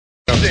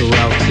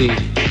D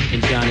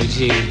and Johnny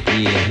G.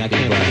 Yeah, and I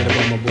can't forget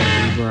about my boy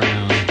B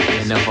Brown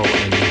and the whole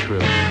MD crew.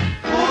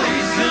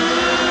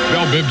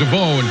 Well, Biv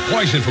DeVoe and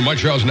Poison from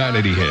Montreal's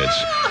 980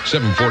 hits.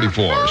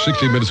 7:44,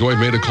 16 minutes away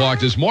from 8 o'clock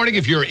this morning.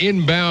 If you're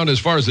inbound, as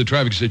far as the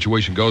traffic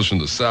situation goes from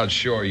the South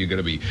Shore, you're going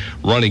to be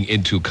running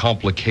into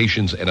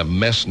complications and a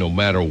mess no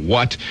matter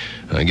what.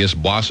 I guess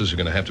bosses are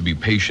going to have to be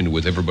patient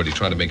with everybody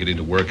trying to make it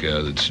into work.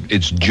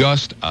 It's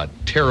just a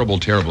terrible,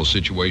 terrible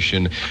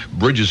situation.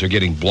 Bridges are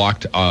getting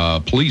blocked.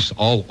 Police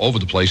all over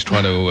the place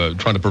trying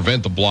to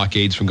prevent the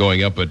blockades from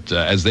going up. But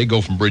as they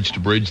go from bridge to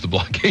bridge, the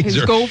blockades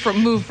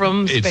move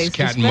from space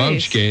to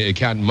space. It's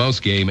cat and mouse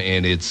game,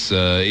 and it's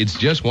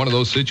just one of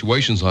those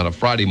situations on a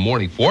Friday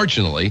morning.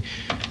 Fortunately,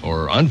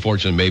 or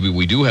unfortunately, maybe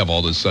we do have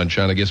all this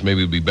sunshine. I guess maybe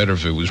it would be better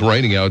if it was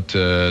raining out.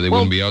 They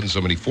wouldn't be out in so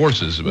many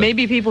forces. But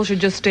maybe people should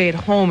just stay at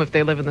home if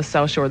they live in the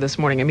South Shore this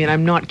morning. I mean,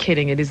 I'm not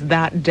kidding. It is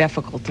that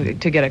difficult to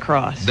get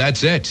across.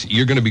 That's it.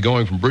 You're going to be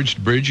going from bridge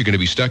to bridge. You're going to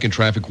be stuck in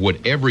traffic.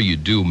 Whatever you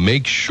do,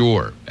 make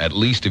sure, at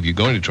least if you're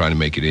going to try to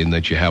make it in,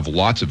 that you have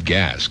lots of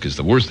gas. Because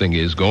the worst thing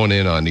is going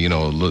in on,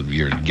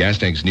 your gas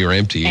tank's near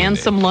empty. And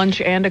some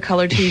lunch and a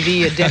color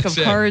TV, a deck of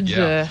cards.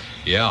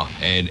 Yeah,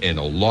 and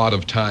a lot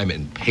of time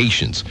and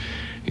patience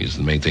is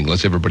the main thing.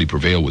 Let's everybody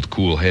prevail with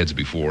cool heads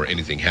before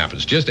anything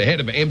happens. Just ahead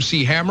of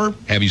MC Hammer,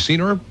 have you seen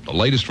her? The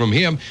latest from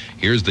him.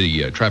 Here's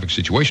the traffic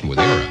situation with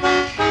Era.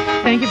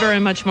 Thank you very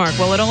much, Mark.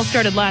 Well, it all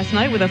started last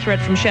night with a threat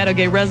from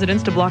Shadowgate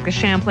residents to block a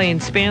Champlain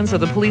span, so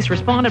the police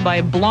responded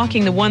by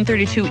blocking the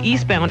 132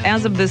 eastbound.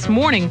 As of this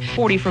morning,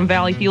 40 from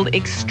Valleyfield,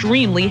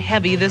 extremely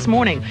heavy this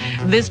morning.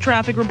 This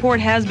traffic report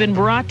has been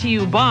brought to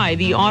you by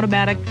the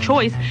automatic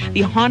choice,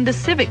 the Honda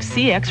Civic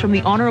CX from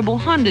the Honorable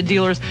Honda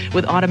dealers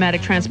with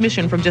automatic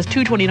transmission from just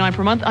 $229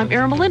 per month. I'm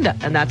Era Melinda,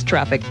 and that's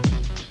traffic.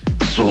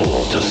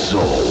 Soul to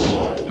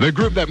Soul. The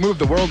group that moved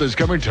the world is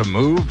coming to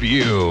move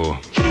you.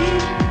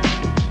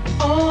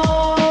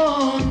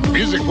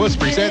 Music Plus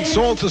presents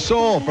Soul to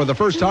Soul for the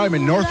first time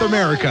in North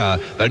America.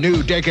 The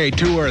new Decade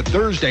Tour,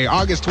 Thursday,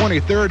 August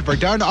 23rd,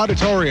 Verdun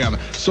Auditorium.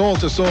 Soul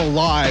to Soul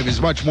Live is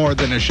much more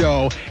than a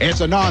show. It's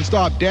a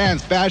non-stop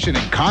dance, fashion,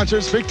 and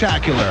concert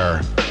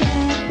spectacular.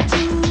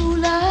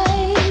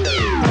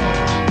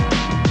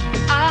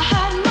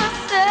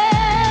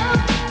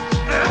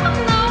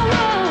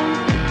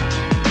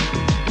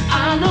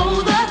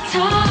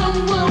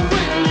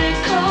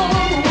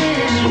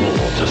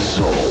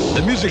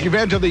 The music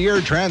event of the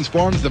year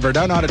transforms the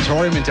Verdun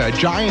Auditorium into a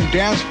giant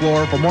dance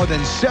floor for more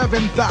than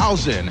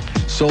 7,000.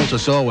 Soul to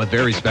Soul with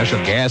very special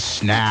guest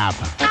Snap.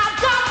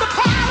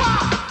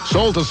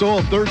 Soul to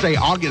Soul, Thursday,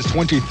 August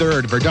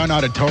 23rd, Verdun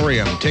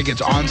Auditorium.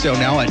 Tickets on sale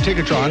now at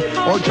Ticketron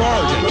or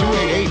charge at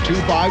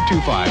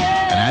 288-2525. An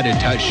added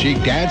touch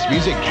chic dance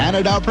music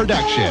Canada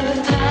production.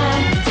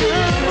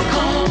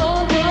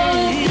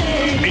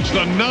 It's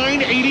the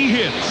 980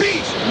 Hits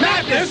Beach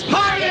Madness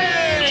Party!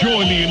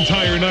 Join the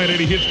entire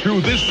 980 Hits crew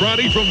this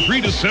Friday from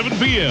 3 to 7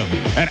 p.m.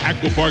 at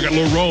Aquapark at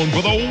Lorone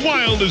for the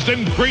wildest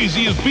and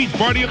craziest beach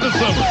party of the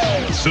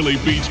summer. Silly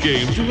beach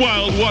games,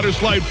 wild water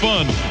slide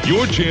fun,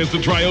 your chance to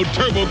try out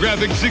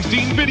TurboGrafx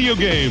 16 video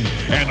games,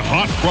 and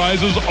hot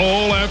prizes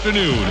all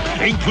afternoon,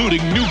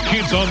 including New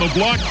Kids on the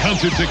Block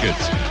concert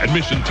tickets.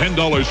 Admission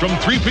 $10 from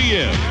 3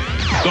 p.m.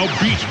 The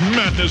Beach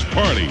Madness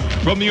Party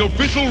from the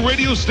official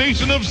radio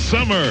station of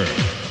summer,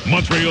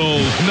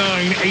 Montreal's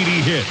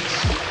 980 Hits.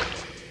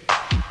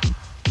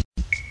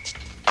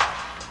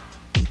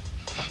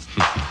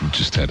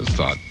 Just had a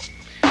thought.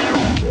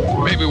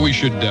 Maybe we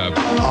should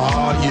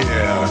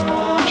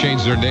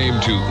change their name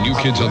to New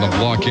Kids on the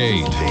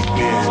Blockade.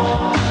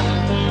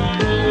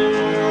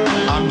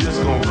 I'm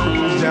just gonna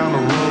cruise down the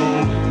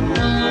road,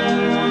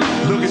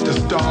 look at the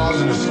stars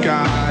in the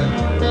sky,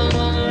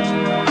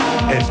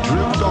 and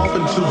drift off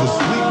into the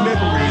sweet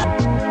memories.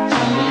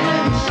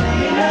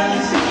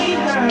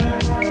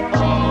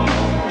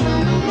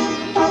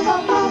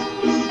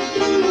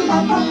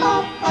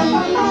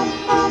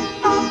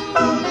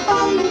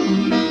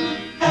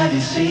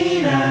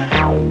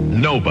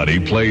 Nobody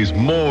plays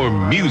more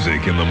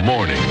music in the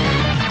morning.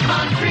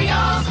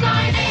 Montreal's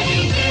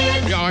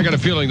 980 Yeah, I got a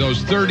feeling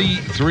those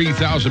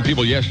 33,000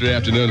 people yesterday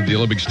afternoon at the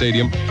Olympic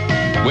Stadium,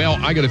 well,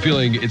 I got a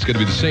feeling it's going to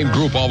be the same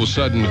group all of a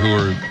sudden who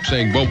are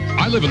saying, well,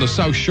 I live in the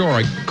South Shore.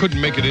 I couldn't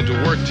make it into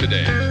work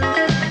today.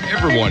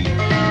 Everyone is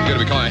going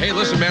to be calling, hey,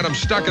 listen, man, I'm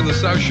stuck in the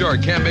South Shore. I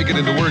can't make it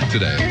into work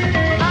today.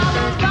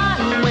 I was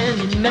fine when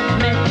you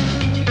met me,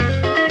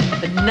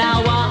 but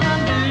now I'm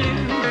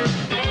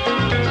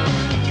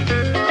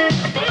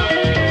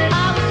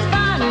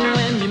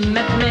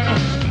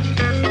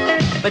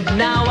but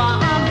now